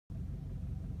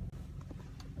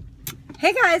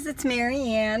Hey guys, it's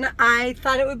Marianne. I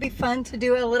thought it would be fun to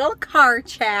do a little car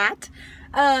chat,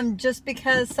 just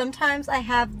because sometimes I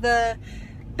have the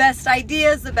best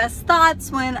ideas, the best thoughts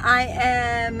when I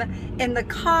am in the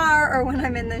car or when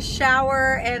I'm in the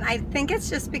shower, and I think it's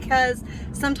just because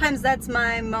sometimes that's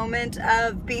my moment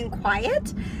of being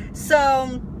quiet.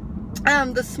 So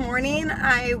this morning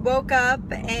I woke up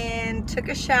and took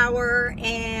a shower,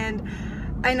 and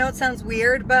I know it sounds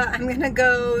weird, but I'm gonna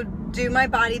go do my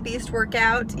Body Beast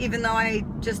workout even though I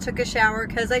just took a shower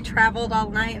because I traveled all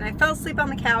night and I fell asleep on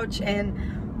the couch and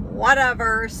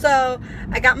whatever. So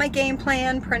I got my game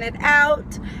plan printed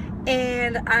out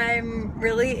and I'm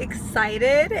really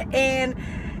excited. And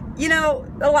you know,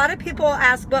 a lot of people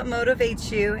ask what motivates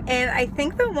you, and I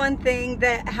think the one thing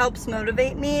that helps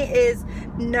motivate me is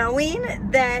knowing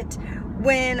that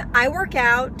when I work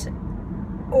out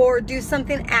or do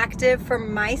something active for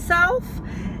myself,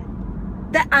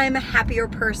 that I'm a happier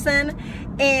person.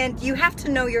 And you have to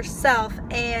know yourself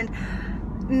and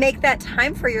make that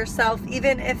time for yourself,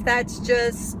 even if that's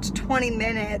just 20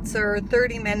 minutes or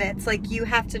 30 minutes. Like, you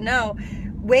have to know,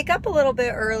 wake up a little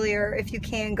bit earlier if you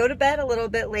can, go to bed a little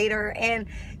bit later, and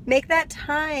make that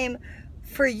time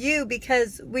for you,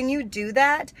 because when you do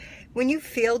that, when you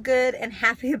feel good and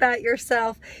happy about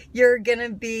yourself, you're gonna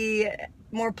be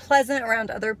more pleasant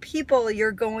around other people.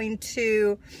 You're going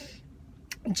to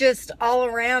just all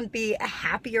around be a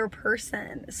happier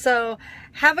person. So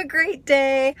have a great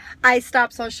day. I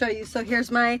stopped, so I'll show you. So here's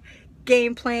my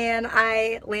game plan.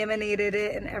 I laminated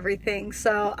it and everything.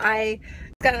 So I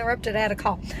got interrupted. I had a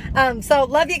call. So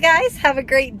love you guys. Have a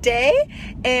great day,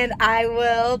 and I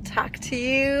will talk to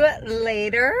you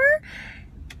later.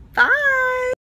 Bye.